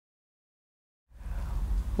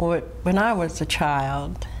When I was a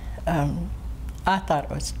child, I thought it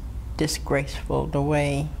was disgraceful the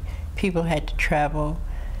way people had to travel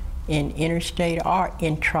in interstate or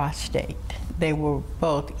intrastate. They were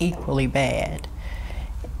both equally bad.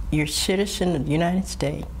 You're a citizen of the United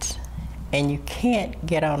States, and you can't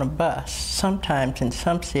get on a bus, sometimes in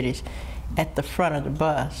some cities, at the front of the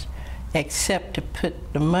bus, except to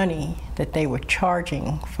put the money that they were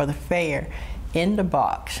charging for the fare in the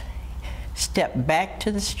box, step back to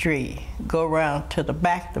the street, go around to the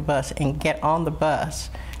back of the bus and get on the bus,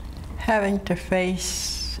 having to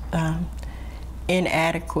face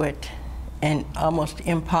inadequate and almost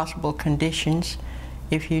impossible conditions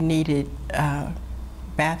if you needed a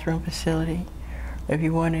bathroom facility, if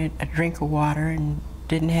you wanted a drink of water and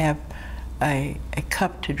didn't have a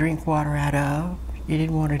cup to drink water out of, you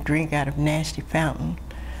didn't want to drink out of a nasty fountain.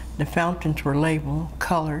 The fountains were labeled,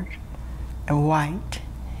 colored, and white,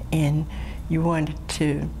 and you wanted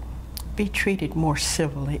to be treated more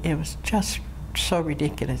civilly. It was just so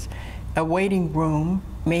ridiculous. A waiting room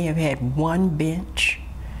may have had one bench,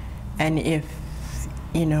 and if,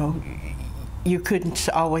 you know, you couldn't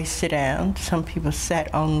always sit down, some people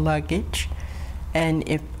sat on luggage, and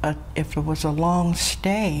if it was a long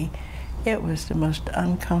stay, it was the most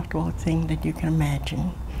uncomfortable thing that you can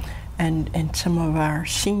imagine. And some of our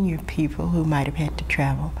senior people who might have had to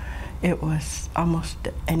travel, it was almost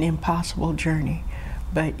an impossible journey,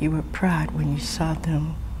 but you were proud when you saw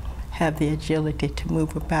them have the agility to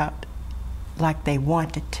move about like they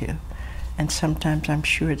wanted to. And sometimes I'm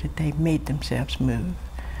sure that they made themselves move.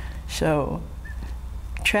 So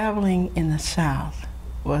traveling in the South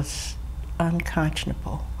was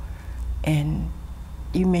unconscionable, and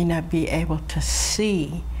you may not be able to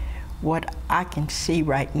see what I can see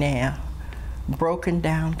right now. Broken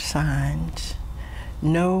down signs,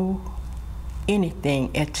 no anything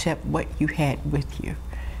except what you had with you.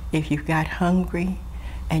 If you got hungry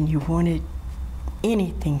and you wanted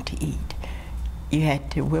anything to eat, you had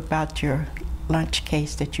to whip out your lunch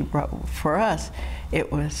case that you brought. For us,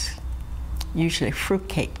 it was usually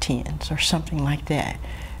fruitcake tins or something like that.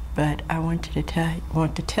 But I want to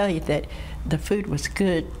tell you that the food was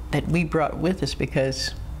good that we brought with us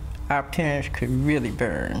because our parents could really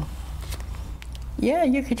burn. Yeah,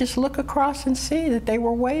 you could just look across and see that they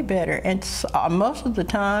were way better. And most of the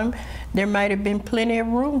time, there might have been plenty of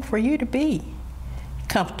room for you to be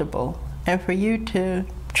comfortable and for you to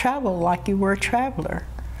travel like you were a traveler.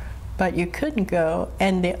 But you couldn't go,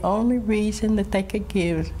 and the only reason that they could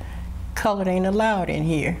give is colored ain't allowed in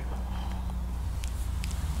here.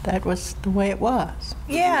 That was the way it was.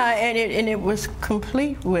 Yeah, and it was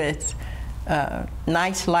complete with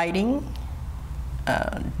nice lighting,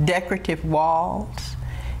 decorative walls,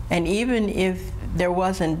 and even if there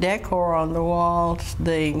wasn't decor on the walls,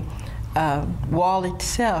 the wall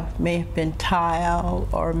itself may have been tile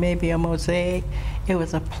or maybe a mosaic. It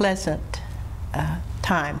was a pleasant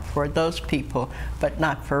time for those people, but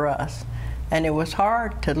not for us. And it was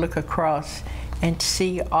hard to look across and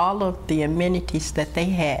see all of the amenities that they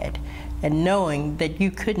had, and knowing that you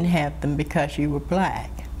couldn't have them because you were black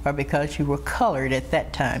or because you were colored at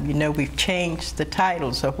that time. You know, we've changed the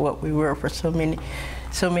titles of what we were for so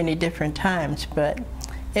many different times, but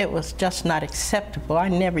it was just not acceptable. I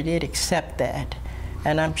never did accept that,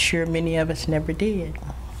 and I'm sure many of us never did.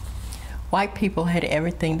 White people had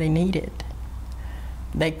everything they needed.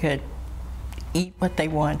 They could eat what they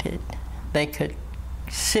wanted. They could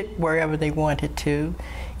sit wherever they wanted to.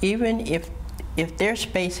 Even if their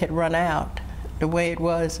space had run out, the way it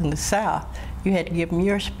was in the South, you had to give them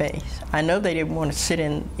your space. I know they didn't want to sit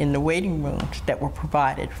in the waiting rooms that were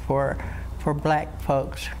provided for black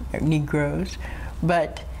folks, or Negroes,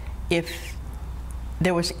 but if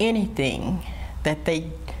there was anything that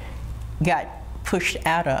they got pushed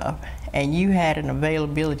out of and you had an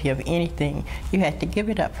availability of anything, you had to give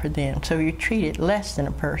it up for them, so you're treated less than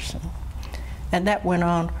a person. And that went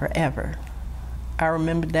on forever. I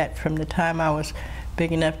remember that from the time I was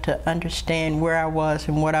big enough to understand where I was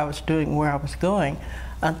and what I was doing, where I was going,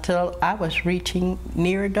 until I was reaching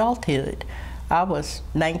near adulthood. I was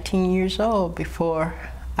 19 years old before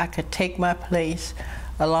I could take my place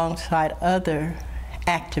alongside other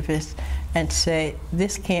activists and say,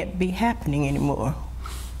 this can't be happening anymore.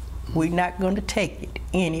 We're not going to take it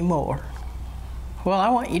anymore. Well, I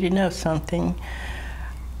want you to know something.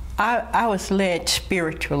 I was led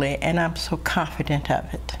spiritually, and I'm so confident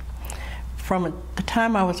of it. From the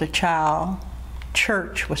time I was a child,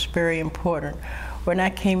 church was very important. When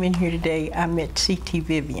I came in here today, I met C.T.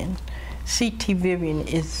 Vivian. C.T. Vivian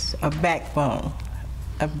is a backbone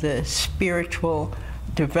of the spiritual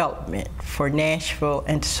development for Nashville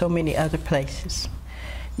and so many other places.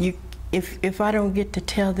 if I don't get to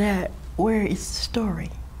tell that, where is the story?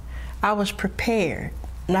 I was prepared,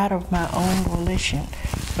 not of my own volition,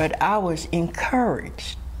 but I was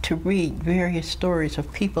encouraged to read various stories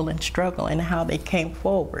of people in struggle and how they came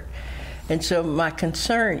forward. And so my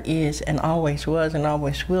concern is, and always was and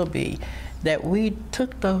always will be, that we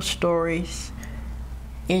took those stories,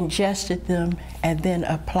 ingested them, and then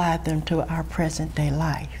applied them to our present day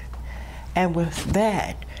life. And with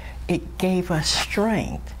that, it gave us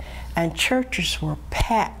strength. And churches were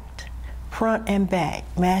packed, front and back,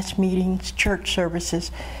 mass meetings, church services,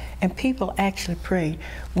 and people actually prayed.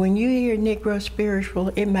 When you hear Negro spiritual,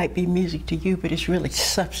 it might be music to you, but it's really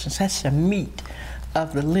substance. That's the meat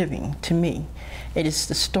of the living to me. It is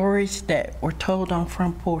the stories that were told on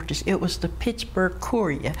front porches. It was the Pittsburgh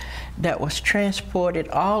Courier that was transported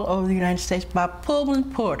all over the United States by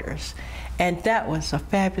Pullman porters. And that was a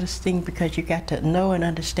fabulous thing because you got to know and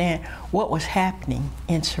understand what was happening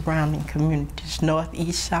in surrounding communities, north,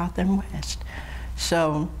 east, south, and west.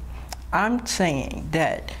 So I'm saying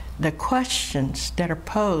that the questions that are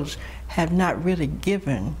posed have not really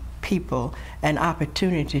given people an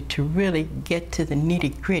opportunity to really get to the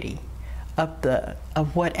nitty-gritty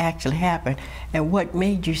of what actually happened and what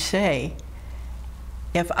made you say,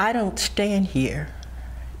 if I don't stand here,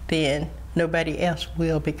 then nobody else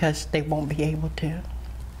will, because they won't be able to.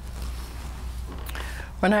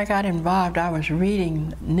 When I got involved, I was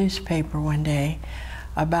reading a newspaper one day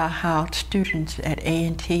about how students at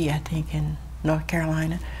A&T, I think in North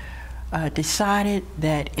Carolina, decided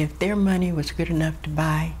that if their money was good enough to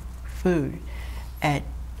buy food at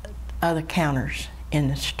other counters in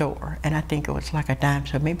the store, and I think it was like a dime,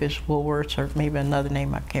 so maybe it's Woolworths or maybe another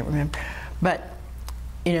name, I can't remember, but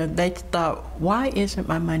you know, they thought, why isn't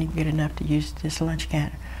my money good enough to use this lunch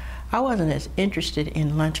counter? I wasn't as interested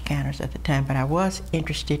in lunch counters at the time, but I was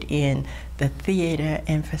interested in the theater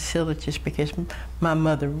and facilities because my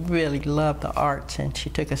mother really loved the arts and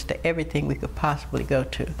she took us to everything we could possibly go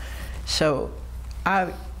to. So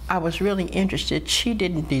I was really interested. She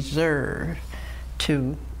didn't deserve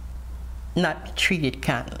to not be treated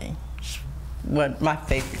kindly. She's my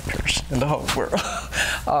favorite person in the whole world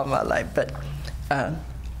all my life. But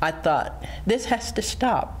I thought, this has to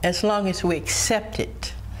stop. As long as we accept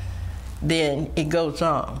it, then it goes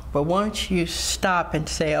on. But once you stop and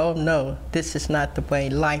say, oh no, this is not the way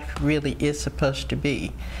life really is supposed to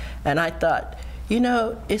be. And I thought, you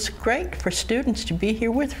know, it's great for students to be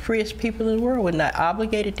here. We're the freest people in the world. We're not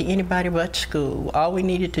obligated to anybody but school. All we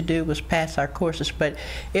needed to do was pass our courses. But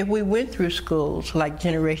if we went through schools like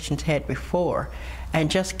generations had before and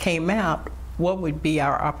just came out, what would be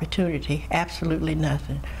our opportunity? Absolutely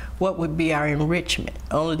nothing. What would be our enrichment?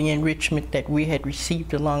 Only the enrichment that we had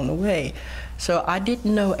received along the way. So I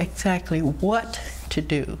didn't know exactly what to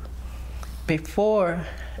do before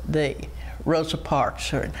the Rosa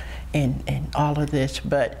Parks and all of this,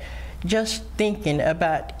 but just thinking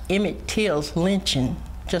about Emmett Till's lynching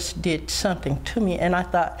just did something to me, and I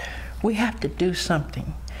thought, we have to do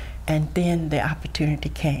something. And then the opportunity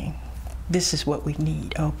came. This is what we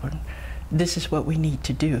need, Open. This is what we need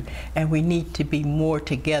to do, and we need to be more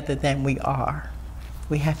together than we are.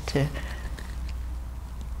 We have to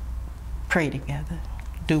pray together,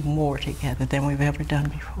 do more together than we've ever done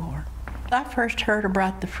before. I first heard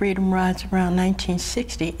about the Freedom Rides around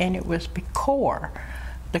 1960, and it was before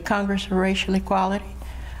the Congress of Racial Equality.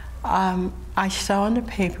 I saw in the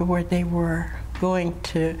paper where they were going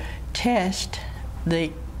to test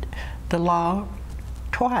the law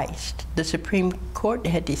twice. The Supreme Court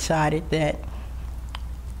had decided that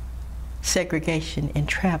segregation in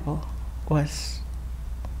travel was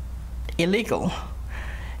illegal.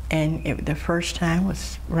 And the first time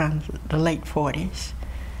was around the late 40s.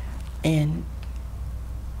 And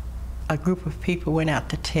a group of people went out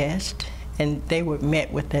to test, and they were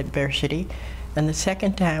met with adversity. And the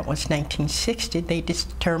second time was 1960, they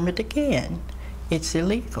determined again, it's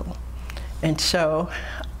illegal. And so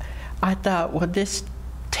I thought, well, this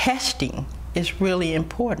testing is really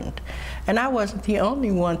important. And I wasn't the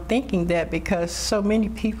only one thinking that, because so many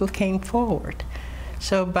people came forward.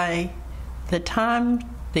 So by the time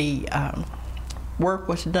the work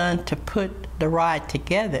was done to put the ride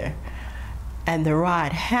together and the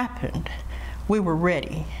ride happened, we were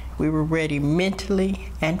ready. We were ready mentally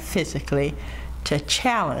and physically to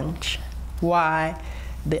challenge why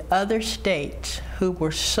the other states who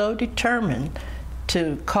were so determined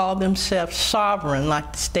to call themselves sovereign,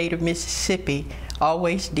 like the state of Mississippi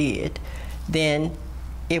always did, then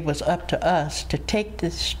it was up to us to take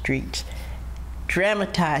the streets,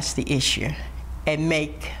 dramatize the issue, and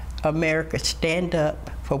make America stand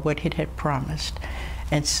up for what it had promised.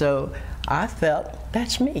 And so I felt,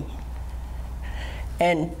 that's me.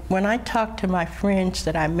 And when I talked to my friends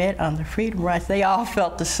that I met on the Freedom Rides, they all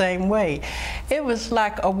felt the same way. It was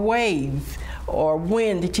like a wave or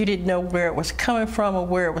wind that you didn't know where it was coming from or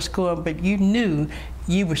where it was going, but you knew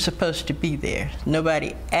you were supposed to be there.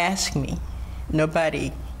 Nobody asked me.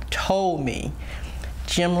 Nobody told me.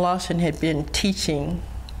 Jim Lawson had been teaching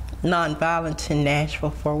nonviolence in Nashville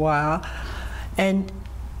for a while, and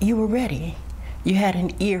you were ready. You had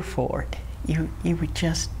an ear for it. You were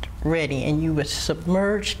just ready, and you were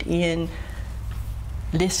submerged in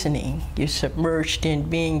listening. You're submerged in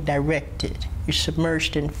being directed. You're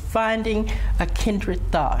submerged in finding a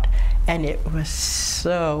kindred thought, and it was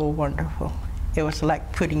so wonderful. It was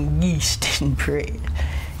like putting yeast in bread.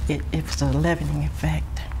 It was a leavening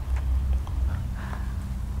effect.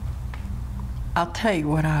 I'll tell you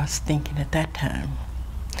what I was thinking at that time.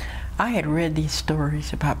 I had read these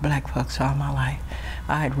stories about black folks all my life.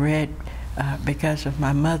 I had read, because of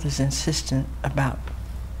my mother's insistence, about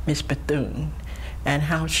Miss Bethune and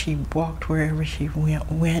how she walked wherever she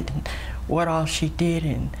went and what all she did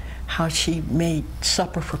and how she made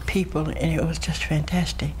supper for people, and it was just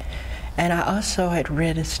fantastic. And I also had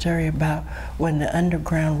read a story about when the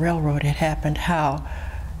Underground Railroad had happened, how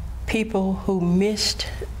people who missed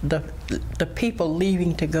the people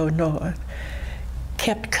leaving to go north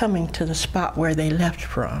kept coming to the spot where they left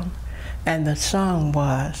from. And the song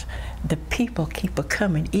was, "The people keep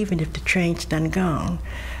a-coming even if the train's done gone."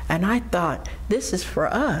 And I thought, this is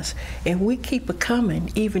for us. If we keep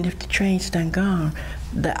a-coming even if the train's done gone,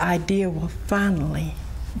 the idea will finally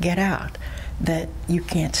get out that you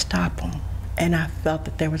can't stop them. And I felt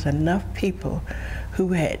that there was enough people who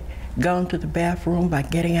had gone to the bathroom by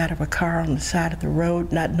getting out of a car on the side of the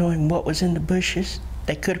road, not knowing what was in the bushes.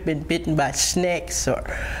 They could have been bitten by snakes or,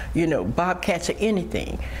 you know, bobcats or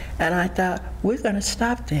anything. And I thought, we're going to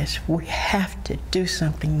stop this. We have to do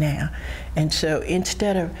something now. And so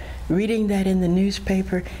instead of reading that in the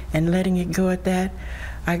newspaper and letting it go at that,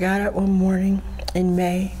 I got up one morning in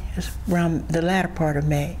May, around the latter part of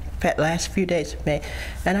May, last few days of May,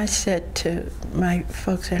 and I said to my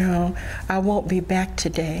folks at home, I won't be back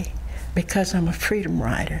today because I'm a freedom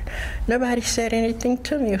rider. Nobody said anything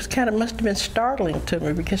to me. It was must have been startling to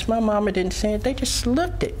me because my mama didn't say it. They just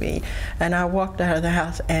looked at me. And I walked out of the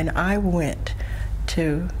house and I went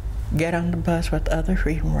to get on the bus with other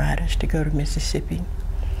freedom riders to go to Mississippi.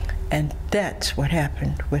 And that's what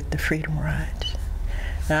happened with the freedom rides.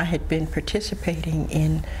 Now, I had been participating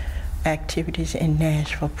in activities in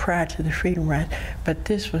Nashville prior to the freedom rides, but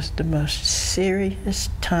this was the most serious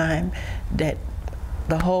time that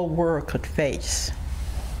the whole world could face.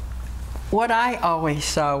 What I always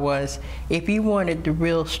saw was, if you wanted the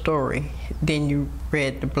real story, then you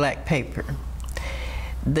read the black paper.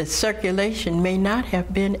 The circulation may not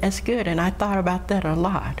have been as good, and I thought about that a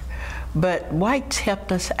lot. But whites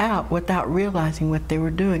helped us out without realizing what they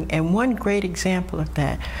were doing. And one great example of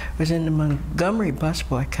that was in the Montgomery bus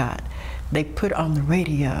boycott. They put on the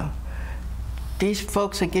radio, these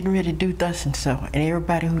folks are getting ready to do thus and so. And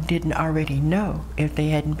everybody who didn't already know, if they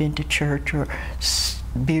hadn't been to church or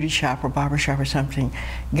beauty shop or barber shop or something,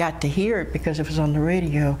 got to hear it because it was on the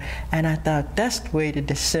radio. And I thought, that's the way to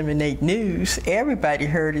disseminate news. Everybody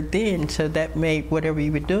heard it then, so that made whatever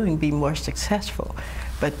you were doing be more successful.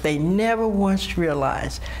 But they never once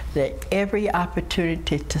realized that every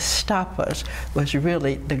opportunity to stop us was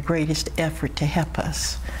really the greatest effort to help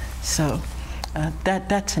us. So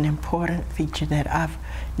that's an important feature that I've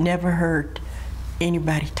never heard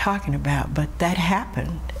anybody talking about, but that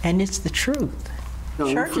happened, and it's the truth.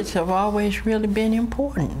 Churches have always really been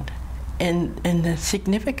important, and the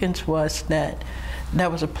significance was that that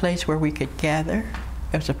was a place where we could gather.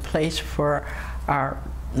 It was a place for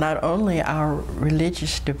not only our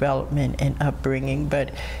religious development and upbringing,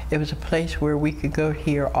 but it was a place where we could go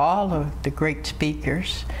hear all of the great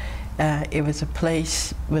speakers. It was a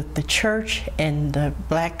place with the church and the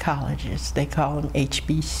black colleges. They call them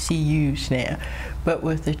HBCUs now. But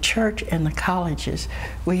with the church and the colleges,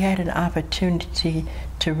 we had an opportunity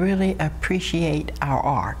to really appreciate our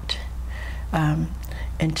art.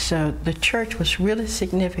 And so the church was really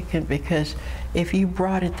significant because if you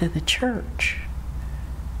brought it to the church,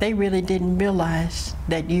 they really didn't realize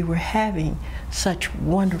that you were having such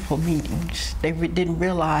wonderful meetings. They didn't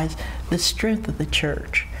realize the strength of the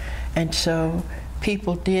church. And so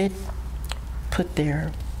people did put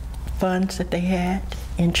their funds that they had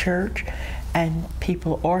in church, and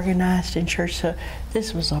people organized in church. So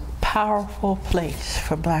this was a powerful place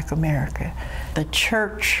for Black America. The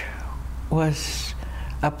church was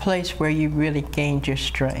a place where you really gained your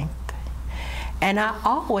strength. And I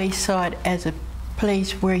always saw it as a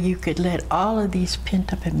place where you could let all of these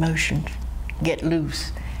pent-up emotions get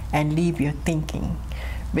loose and leave your thinking,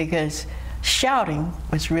 because shouting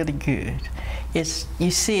was really good.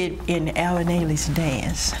 You see it in Alan Ailey's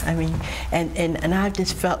dance. I mean, and I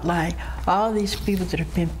just felt like all these people that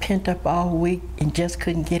have been pent up all week and just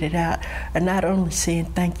couldn't get it out are not only saying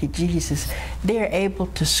thank you, Jesus, they're able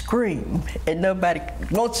to scream, and nobody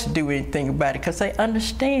wants to do anything about it because they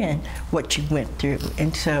understand what you went through.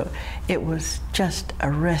 And so it was just a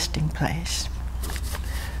resting place.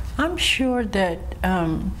 I'm sure that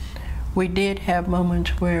we did have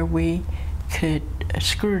moments where we could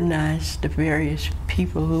scrutinize the various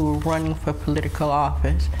people who were running for political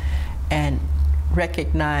office and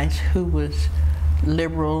recognize who was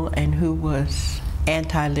liberal and who was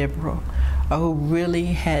anti-liberal, or who really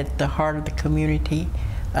had the heart of the community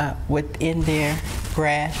within their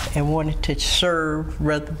grasp and wanted to serve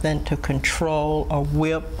rather than to control or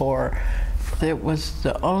whip. Or it was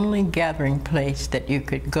the only gathering place that you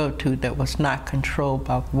could go to that was not controlled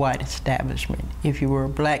by white establishment. If you were a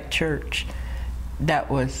black church,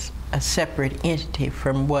 that was a separate entity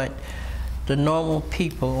from what the normal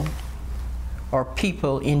people, or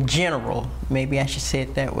people in general, maybe I should say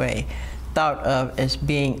it that way, thought of as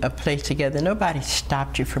being a place together. Nobody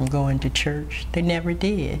stopped you from going to church. They never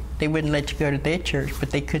did. They wouldn't let you go to their church,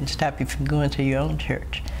 but they couldn't stop you from going to your own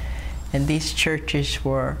church. And these churches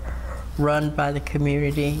were run by the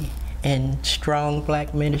community, and strong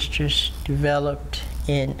black ministers developed,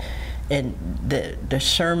 and the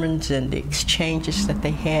sermons and the exchanges that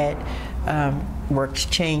they had were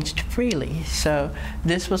exchanged freely. So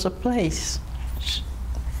this was a place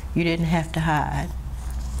you didn't have to hide.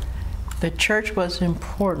 The church was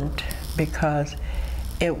important because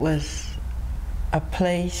it was a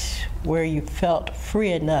place where you felt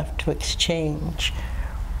free enough to exchange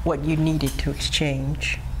what you needed to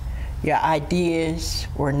exchange. Your ideas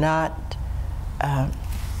were not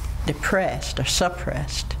depressed or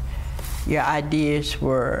suppressed. Your ideas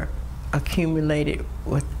were accumulated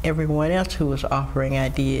with everyone else who was offering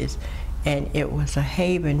ideas, and it was a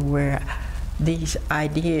haven where these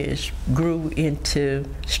ideas grew into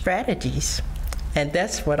strategies, and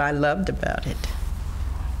that's what I loved about it.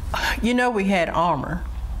 You know, we had armor,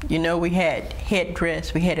 you know, we had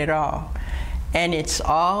headdress, we had it all, and it's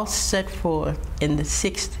all set forth in the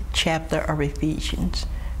 6th chapter of Ephesians.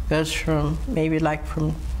 It goes from maybe like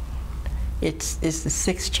from It's the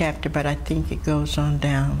 6th chapter, but I think it goes on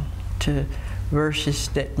down to verses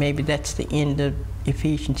that maybe that's the end of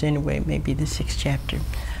Ephesians anyway, maybe the 6th chapter.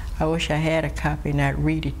 I wish I had a copy and I'd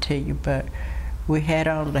read it to you, but we had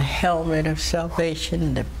on the helmet of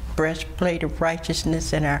salvation, the breastplate of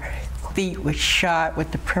righteousness, and our feet were shod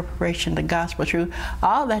with the preparation of the gospel truth.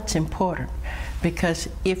 All that's important, because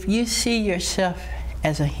if you see yourself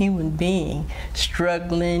as a human being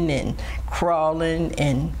struggling and crawling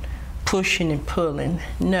and pushing and pulling,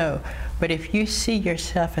 no. But if you see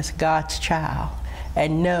yourself as God's child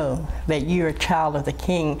and know that you're a child of the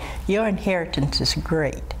King, your inheritance is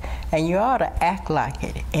great, and you ought to act like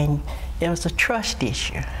it. And it was a trust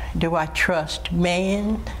issue. Do I trust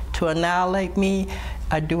man to annihilate me,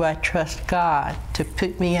 or do I trust God to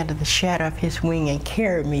put me under the shadow of his wing and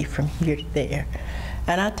carry me from here to there?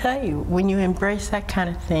 And I tell you, when you embrace that kind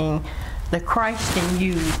of thing, the Christ in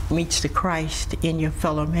you meets the Christ in your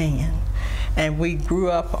fellow man. And we grew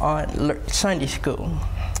up on Sunday school,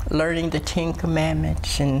 learning the 10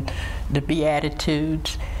 Commandments and the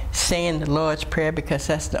Beatitudes, saying the Lord's Prayer because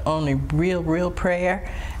that's the only real prayer.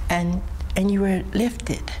 And you were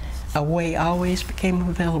lifted. A way always became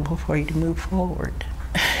available for you to move forward.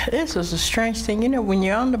 This was a strange thing. You know, when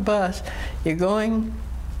you're on the bus, you're going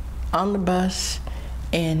on the bus,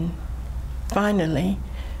 and finally,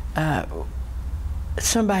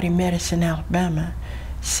 somebody met us in Alabama,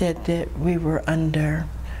 said that we were under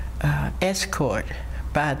escort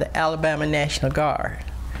by the Alabama National Guard.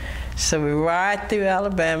 So we ride through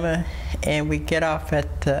Alabama, and we get off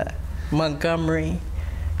at the Montgomery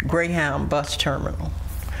Greyhound bus terminal.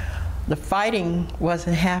 The fighting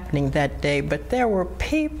wasn't happening that day, but there were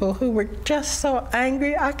people who were just so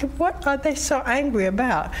angry. What are they so angry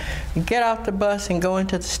about? We get off the bus and go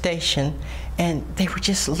into the station, and they were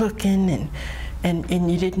just looking,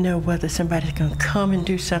 and you didn't know whether somebody's going to come and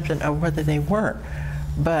do something or whether they weren't.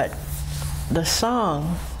 But the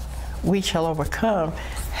song, We Shall Overcome,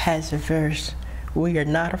 has a verse, we are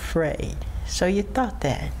not afraid. So you thought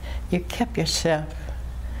that. You kept yourself,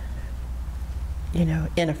 you know,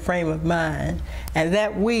 in a frame of mind. And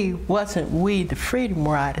that we wasn't we, the freedom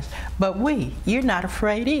riders, but you're not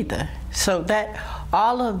afraid either. So that,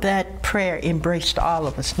 all of that prayer embraced all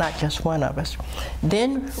of us, not just one of us.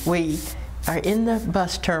 Then we are in the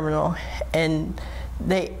bus terminal, and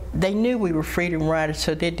they knew we were Freedom Riders,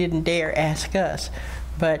 so they didn't dare ask us,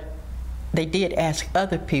 but they did ask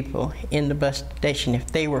other people in the bus station if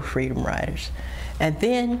they were Freedom Riders. And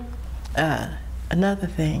then another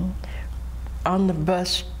thing, on the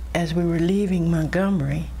bus as we were leaving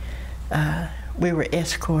Montgomery, we were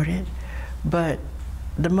escorted, but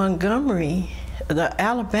the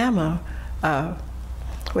Alabama,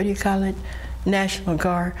 what do you call it, National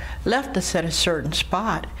Guard left us at a certain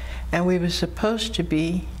spot, and we were supposed to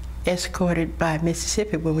be escorted by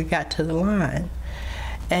Mississippi when we got to the line.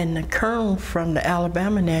 And the colonel from the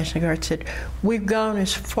Alabama National Guard said, "We've gone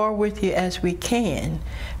as far with you as we can,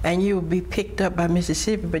 and you will be picked up by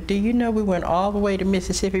Mississippi. But do you know we went all the way to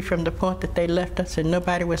Mississippi from the point that they left us and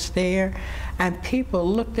nobody was there?" And people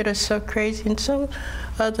looked at us so crazy, and some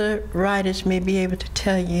other writers may be able to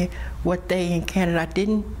tell you what they encountered. I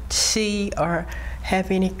didn't see or have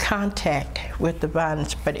any contact with the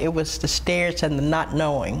violence, but it was the stares and the not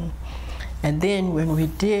knowing. And then when we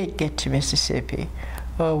did get to Mississippi,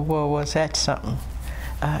 oh, well, was that something?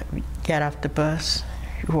 You got off the bus,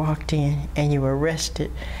 you walked in, and you were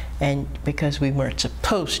arrested, and because we weren't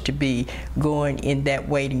supposed to be going in that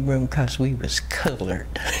waiting room because we was colored.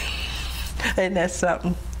 Ain't that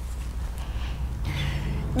something?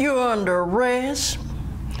 You're under arrest,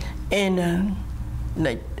 and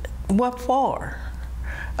what for?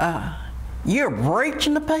 You're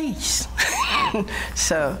breaching the peace.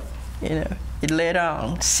 So, you know, it led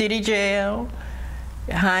on. City jail,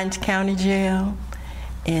 Hinds County Jail,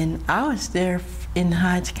 and I was there in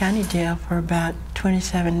Hinds County Jail for about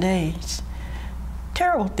 27 days.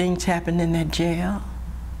 Terrible things happened in that jail.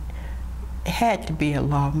 It had to be a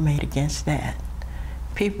law made against that.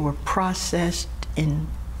 People were processed in,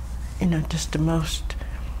 you know, just the most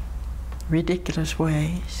ridiculous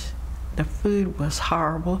ways. The food was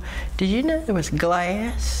horrible. Did you know there was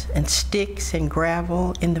glass and sticks and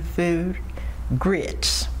gravel in the food?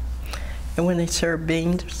 Grits. And when they served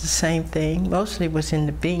beans, it was the same thing. Mostly it was in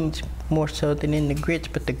the beans more so than in the grits,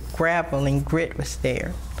 but the gravel and grit was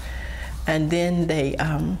there. And then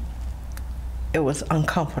it was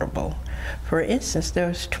uncomfortable. For instance, there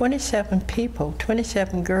was 27 people,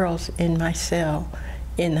 27 girls in my cell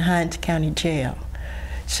in the Hinds County Jail.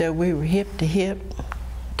 So we were hip to hip,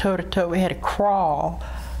 toe to toe. We had to crawl,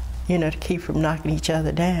 you know, to keep from knocking each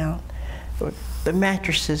other down. The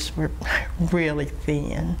mattresses were really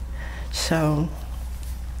thin. So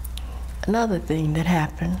another thing that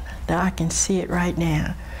happened, that I can see it right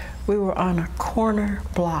now, we were on a corner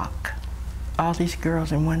block, all these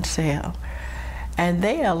girls in one cell, and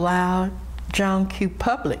they allowed John Q.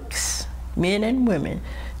 Publics, men and women,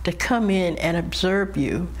 to come in and observe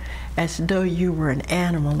you as though you were an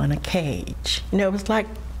animal in a cage. You know, it was like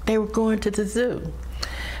they were going to the zoo.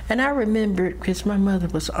 And I remember, because my mother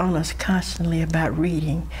was on us constantly about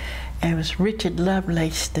reading, and it was Richard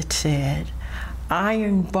Lovelace that said,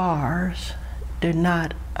 "Iron bars do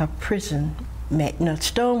not a prison make, no,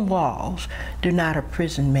 stone walls do not a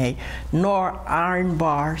prison make, nor iron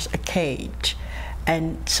bars a cage."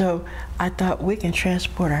 And so I thought we can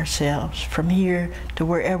transport ourselves from here to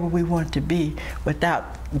wherever we want to be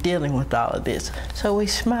without dealing with all of this. So we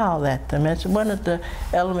smiled at them. As one of the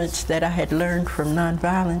elements that I had learned from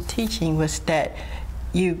nonviolent teaching was that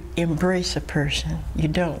you embrace a person. You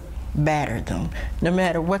don't batter them. No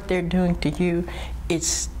matter what they're doing to you,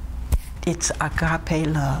 it's agape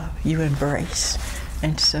love. You embrace.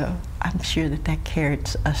 And so I'm sure that that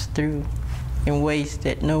carries us through in ways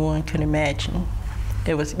that no one can imagine.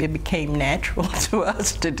 It became natural to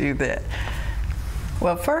us to do that.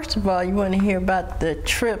 Well, first of all, you want to hear about the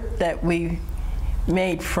trip that we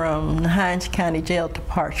made from the Hinds County Jail to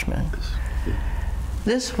Parchman.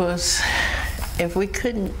 This was, if we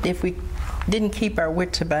didn't keep our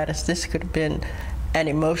wits about us, this could have been an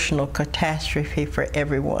emotional catastrophe for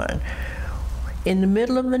everyone. In the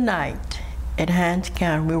middle of the night at Hinds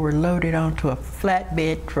County, we were loaded onto a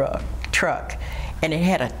flatbed truck, and it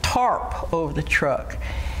had a tarp over the truck.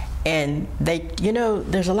 And they, you know,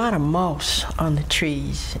 there's a lot of moss on the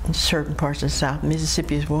trees in certain parts of the South.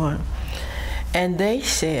 Mississippi is one. And they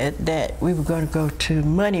said that we were going to go to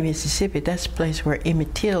Money, Mississippi. That's the place where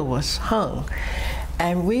Emmett Till was hung.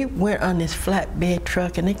 And we went on this flatbed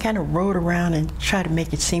truck, and they kind of rode around and tried to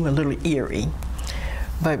make it seem a little eerie.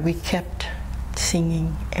 But we kept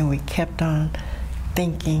singing, and we kept on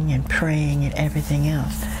thinking and praying and everything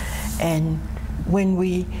else. And when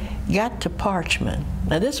we got to Parchman,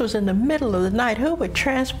 now this was in the middle of the night. Who would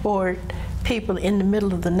transport people in the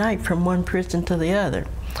middle of the night from one prison to the other?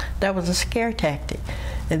 That was a scare tactic.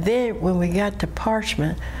 And then when we got to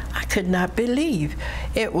Parchment, I could not believe.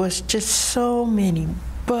 It was just so many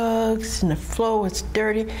bugs, and the floor was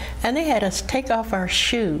dirty, and they had us take off our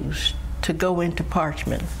shoes to go into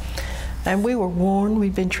Parchment. And we were warned.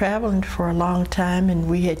 We'd been traveling for a long time, and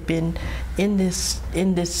we had been in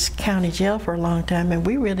this county jail for a long time, and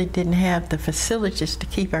we really didn't have the facilities to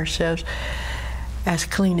keep ourselves as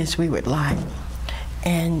clean as we would like.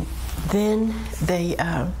 And then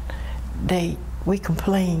we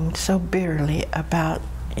complained so bitterly about,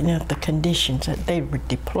 you know, the conditions, that they were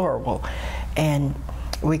deplorable. And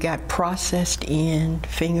we got processed in,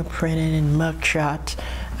 fingerprinted, and mug shots.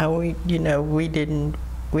 And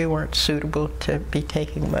we weren't suitable to be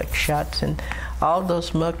taking mug shots, and all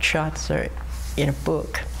those mug shots are in a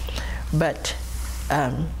book. But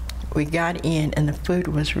we got in, and the food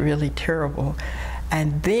was really terrible.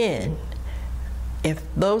 And then, if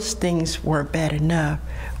those things weren't bad enough,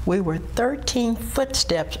 we were 13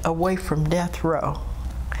 footsteps away from death row.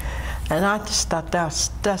 And I just thought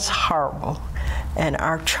that's horrible. And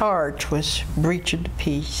our charge was breach of the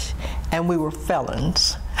peace, and we were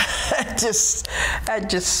felons. That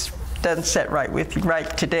just doesn't set right with you.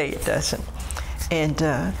 Right today, it doesn't.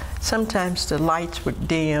 And sometimes the lights would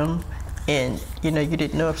dim, and you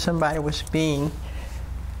didn't know if somebody was being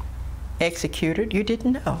executed. You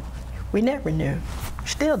didn't know. We never knew.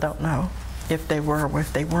 Still don't know if they were or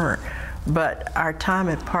if they weren't. But our time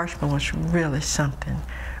at Parchment was really something.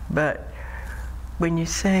 But when you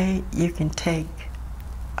say you can take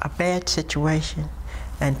a bad situation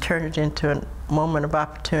and turn it into a moment of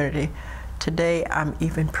opportunity, today I'm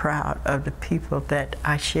even proud of the people that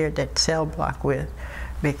I shared that cell block with,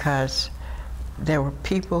 because there were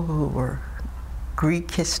people who were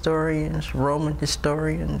Greek historians, Roman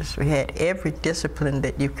historians. We had every discipline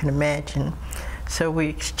that you can imagine. So we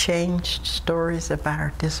exchanged stories about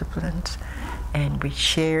our disciplines, and we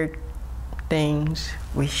shared things.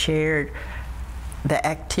 We shared the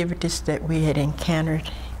activities that we had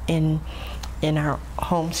encountered in our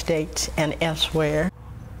home states and elsewhere.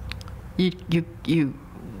 We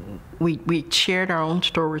shared our own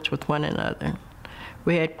stories with one another.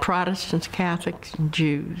 We had Protestants, Catholics, and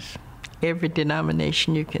Jews, every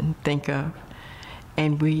denomination you can think of.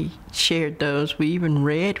 And we shared those. We even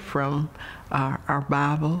read from our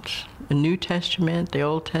Bibles, the New Testament, the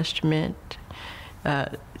Old Testament.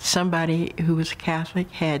 Somebody who was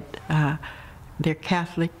Catholic had their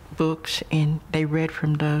Catholic books, and they read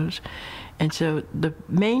from those. And so the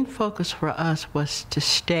main focus for us was to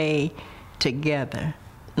stay together,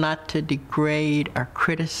 not to degrade or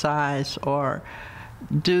criticize or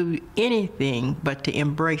do anything but to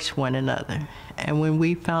embrace one another. And when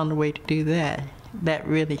we found a way to do that, that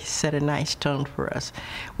really set a nice tone for us.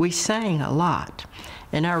 We sang a lot.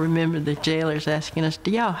 And I remember the jailers asking us, do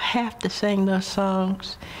y'all have to sing those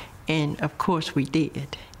songs? And of course we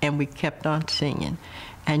did. And we kept on singing.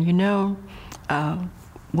 And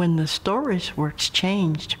when the stories were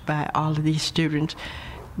exchanged by all of these students,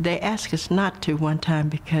 they asked us not to one time,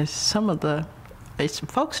 because some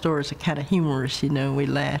folk stories are kind of humorous, we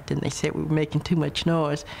laughed, and they said we were making too much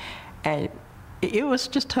noise. And it was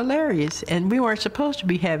just hilarious, and we weren't supposed to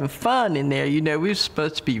be having fun in there, we were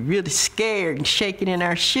supposed to be really scared and shaking in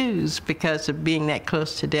our shoes because of being that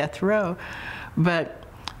close to death row. But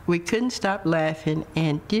we couldn't stop laughing,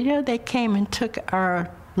 and they came and took our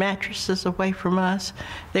mattresses away from us.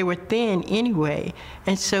 They were thin anyway,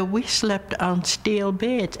 and so we slept on steel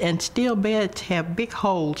beds, and steel beds have big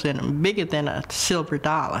holes in them, bigger than a silver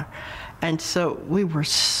dollar. And so we were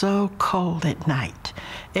so cold at night.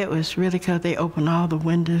 It was really cold. They opened all the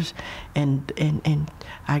windows and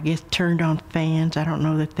I guess turned on fans. I don't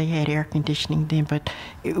know that they had air conditioning then, but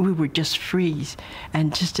we would just freeze.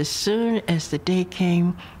 And just as soon as the day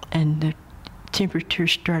came and the temperature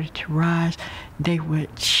started to rise, they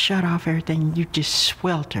would shut off everything. You just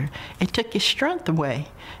swelter. It took your strength away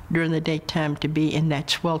during the daytime to be in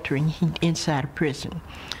that sweltering heat inside a prison.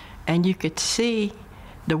 And you could see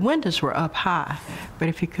the windows were up high, but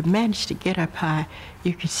if you could manage to get up high,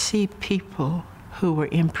 you could see people who were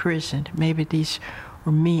imprisoned. Maybe these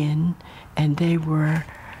were men, and they were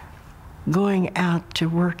going out to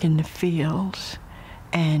work in the fields,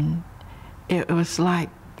 and it was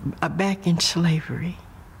like back in slavery,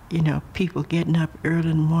 people getting up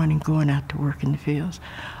early in the morning, going out to work in the fields.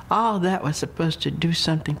 All that was supposed to do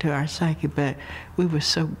something to our psyche, but we were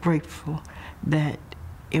so grateful that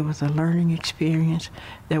it was a learning experience,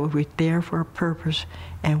 that we were there for a purpose,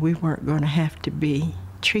 and we weren't going to have to be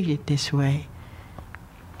treated this way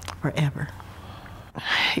forever.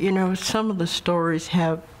 Some of the stories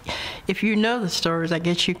have, if you know the stories, I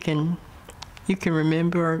guess you can you can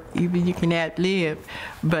remember, you can ad-lib,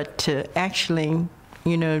 but to actually,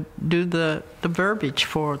 you know, do the verbiage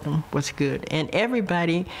for them was good. And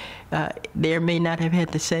everybody there may not have had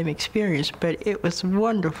the same experience, but it was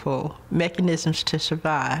wonderful mechanisms to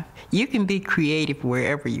survive. You can be creative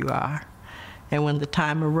wherever you are. And when the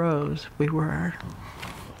time arose, we were.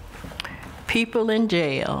 People in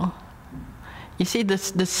jail. You see, the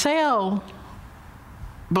cell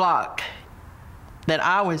block that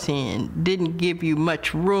I was in didn't give you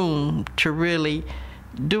much room to really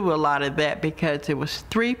do a lot of that, because it was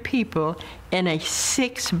 3 people in a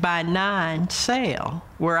 6x9 cell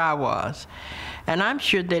where I was. And I'm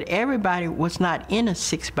sure that everybody was not in a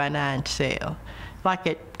 6x9 cell. Like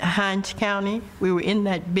at Hinds County, we were in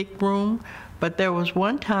that big room, but there was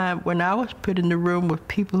one time when I was put in the room with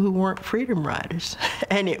people who weren't freedom riders,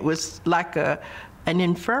 and it was like an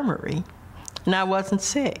infirmary, and I wasn't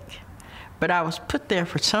sick. But I was put there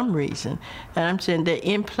for some reason. And I'm saying that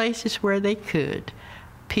in places where they could,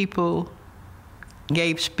 people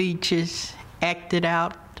gave speeches, acted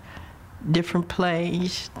out different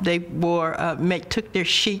plays. They wore, took their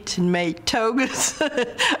sheets and made togas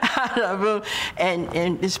out of them.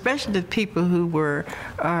 And especially the people who were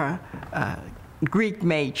Greek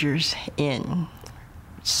majors and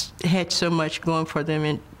had so much going for them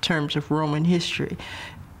in terms of Roman history.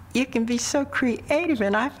 You can be so creative,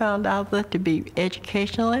 and I found out that to be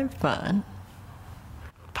educational and fun.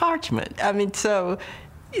 Parchment. I mean, so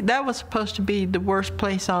that was supposed to be the worst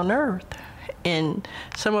place on earth. And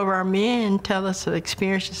some of our men tell us of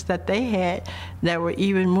experiences that they had that were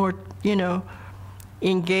even more, you know,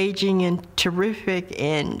 engaging and terrific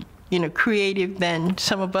and, you know, creative than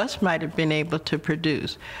some of us might have been able to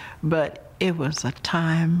produce. But it was a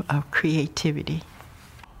time of creativity.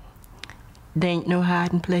 There ain't no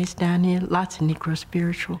hiding place down here. Lots of Negro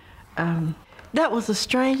spiritual. That was the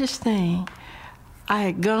strangest thing. I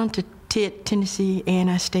had gone to Tennessee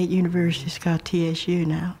A&I State University. It's called TSU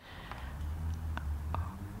now.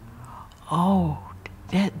 Oh,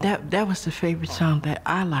 that was the favorite song that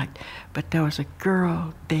I liked. But there was a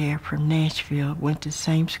girl there from Nashville, went to the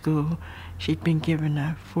same school. She'd been given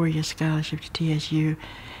a 4-year scholarship to TSU.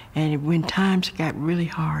 And when times got really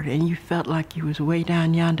hard and you felt like you was way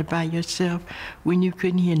down yonder by yourself, when you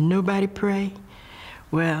couldn't hear nobody pray,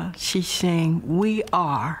 well, she sang, "We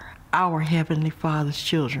are our Heavenly Father's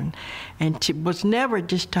children." And she was never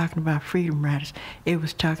just talking about freedom riders. It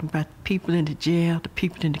was talking about the people in the jail, the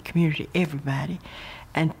people in the community, everybody.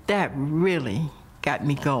 And that really got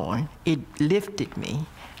me going. It lifted me.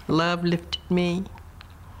 Love lifted me.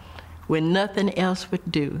 When nothing else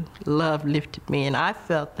would do, love lifted me. And I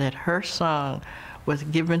felt that her song was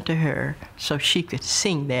given to her so she could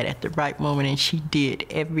sing that at the right moment, and she did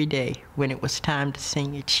every day. When it was time to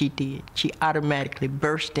sing it, she did. She automatically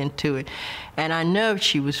burst into it. And I know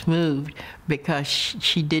she was moved because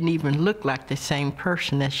she didn't even look like the same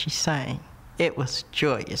person as she sang. It was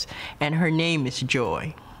joyous. And her name is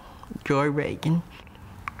Joy, Joy Reagan.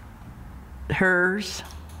 Hers,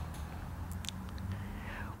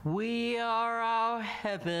 "We are our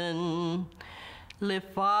Heavenly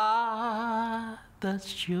Father's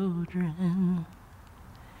children."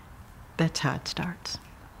 That's how it starts.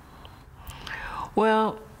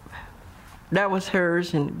 Well, that was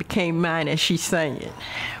hers and it became mine as she sang it.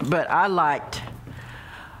 But I liked,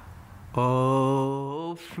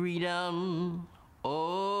 "Oh, freedom,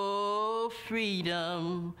 oh,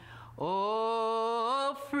 freedom,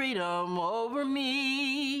 oh, freedom over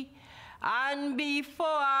me. And before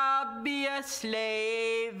I'll be a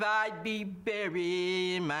slave, I'd be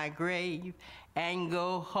buried in my grave and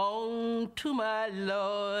go home to my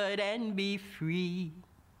Lord and be free."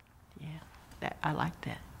 Yeah, I like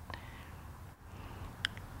that.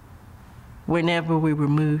 Whenever we were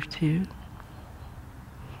moved to,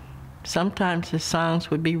 sometimes the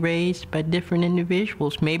songs would be raised by different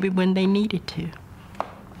individuals, maybe when they needed to.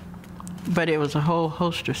 But it was a whole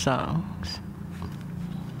host of songs.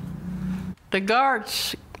 The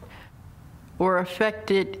guards were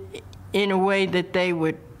affected in a way that they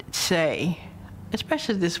would say,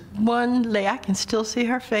 especially this one lady, I can still see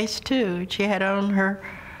her face too. She had on her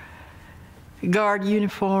guard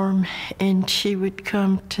uniform and she would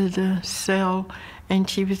come to the cell and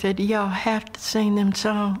she would say, "Do y'all have to sing them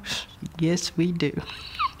songs?" "Yes, we do."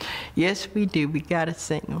 "Yes, we do. We gotta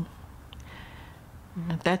sing them."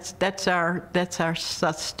 That's our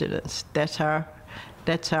sustenance. That's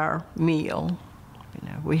our meal. You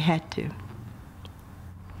know, we had to.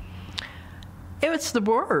 It was the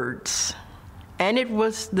words, and it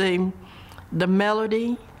was the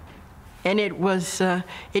melody, and it was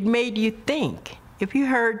it made you think. If you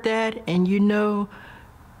heard that and you know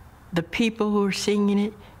the people who are singing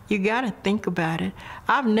it, you got to think about it.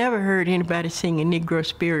 I've never heard anybody sing a Negro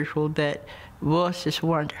spiritual that voices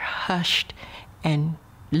weren't hushed and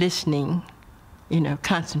listening, you know,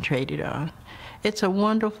 concentrated on. It's a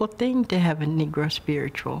wonderful thing to have a Negro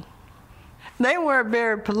spiritual. They weren't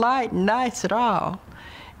very polite and nice at all.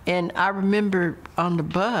 And I remember on the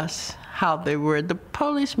bus how they were. The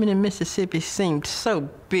policemen in Mississippi seemed so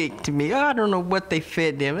big to me. I don't know what they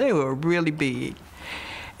fed them. They were really big.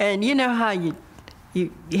 And you know how you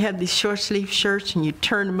have these short sleeve shirts and you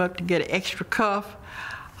turn them up to get an extra cuff?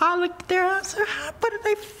 I looked there and I said, what are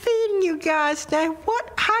they feeding you guys now?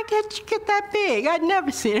 How did you get that big? I'd never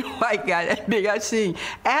seen a white guy that big. I've seen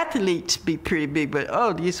athletes be pretty big, but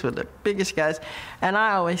oh, these were the biggest guys. And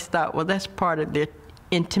I always thought, well, that's part of their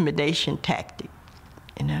intimidation tactic,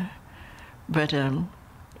 you know. But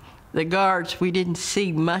the guards, we didn't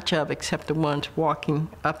see much of except the ones walking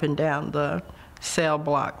up and down the cell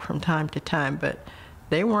block from time to time, but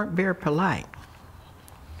they weren't very polite.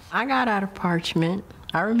 I got out of Parchment.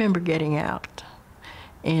 I remember getting out,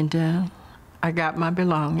 and I got my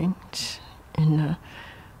belongings, and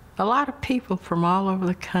a lot of people from all over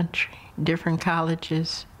the country, different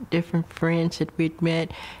colleges, different friends that we'd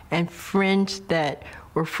met, and friends that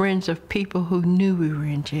were friends of people who knew we were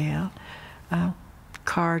in jail,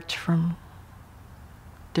 cards from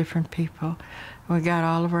different people. We got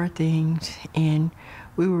all of our things, and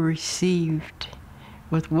we were received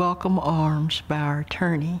with welcome arms by our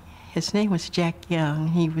attorney. His name was Jack Young.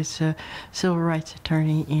 He was a civil rights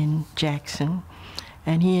attorney in Jackson,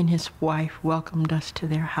 and he and his wife welcomed us to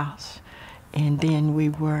their house. And then we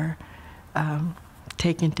were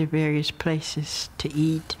taken to various places to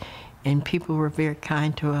eat, and people were very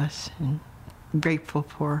kind to us and grateful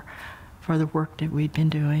for the work that we'd been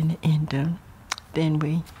doing. And then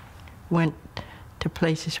we went to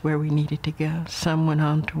places where we needed to go. Some went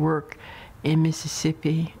on to work in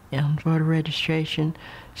Mississippi on voter registration.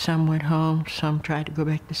 Some went home. Some tried to go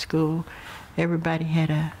back to school. Everybody had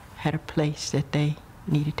a place that they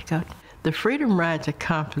needed to go. The Freedom Rides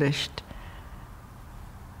accomplished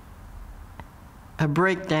a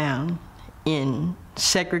breakdown in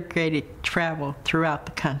segregated travel throughout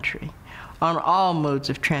the country on all modes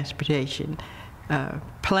of transportation.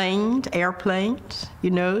 Planes, airplanes, you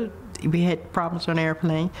know, we had problems on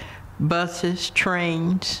airplanes, buses,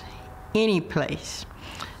 trains, any place.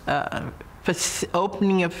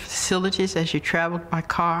 Opening of facilities as you traveled by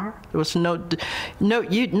car. There was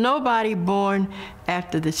nobody born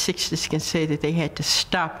after the 60s can say that they had to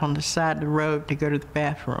stop on the side of the road to go to the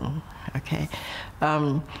bathroom, okay?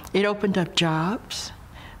 It opened up jobs.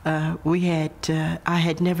 I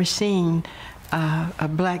had never seen a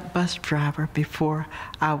black bus driver before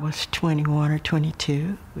I was 21 or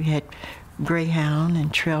 22. We had Greyhound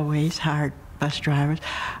and Trailways hired bus drivers.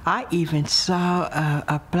 I even saw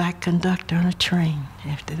a black conductor on a train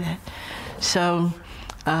after that. So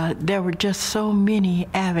there were just so many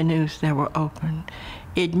avenues that were open.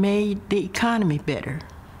 It made the economy better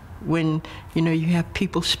when, you know, you have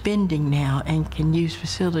people spending now and can use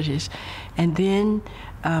facilities. And then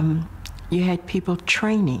you had people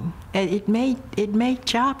training. And it made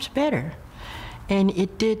jobs better. And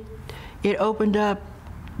it opened up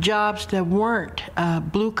jobs that weren't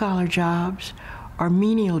blue-collar jobs or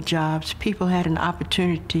menial jobs. People had an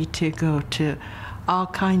opportunity to go to all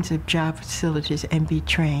kinds of job facilities and be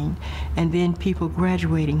trained. And then people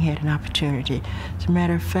graduating had an opportunity. As a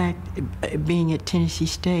matter of fact, being at Tennessee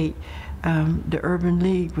State, the Urban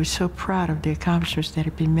League was so proud of the accomplishments that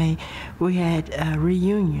had been made. We had a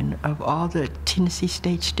reunion of all the Tennessee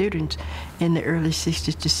State students in the early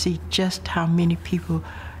 60s to see just how many people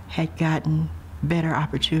had gotten better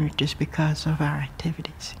opportunities because of our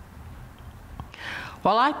activities.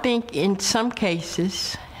 Well, I think in some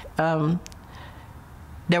cases,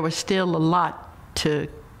 there was still a lot to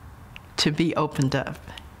be opened up.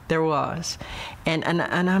 There was. And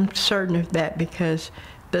I'm certain of that because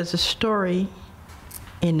there's a story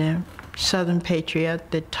in the Southern Patriot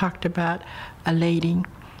that talked about a lady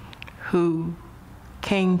who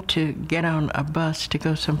came to get on a bus to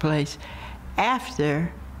go someplace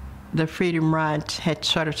after the Freedom Rides had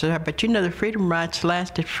sort of started. But you know, the Freedom Rides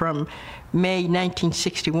lasted from May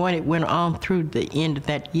 1961. It went on through the end of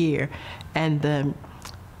that year. And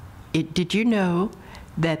did you know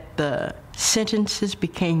that the sentences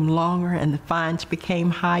became longer and the fines became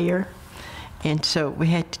higher? And so we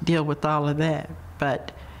had to deal with all of that.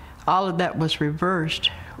 But all of that was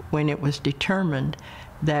reversed when it was determined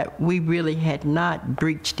that we really had not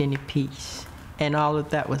breached any peace. And all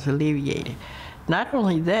of that was alleviated. Not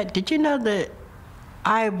only that, did you know that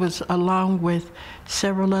I was along with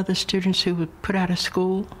several other students who were put out of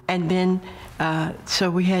school, and then so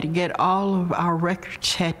we had to get all of our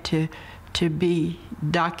records had to be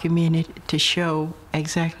documented to show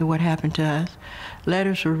exactly what happened to us.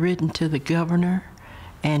 Letters were written to the governor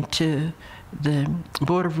and to the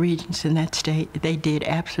Board of Regents in that state. They did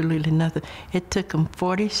absolutely nothing. It took them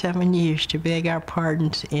 47 years to beg our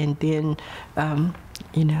pardons and then,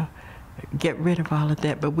 you know, get rid of all of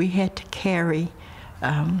that. But we had to carry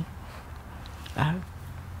on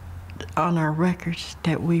our records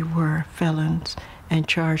that we were felons and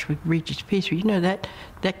charged with Regents Peace. You know,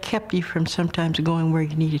 that kept you from sometimes going where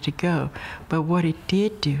you needed to go. But what it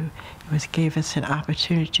did do was gave us an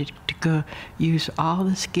opportunity to go use all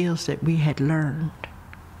the skills that we had learned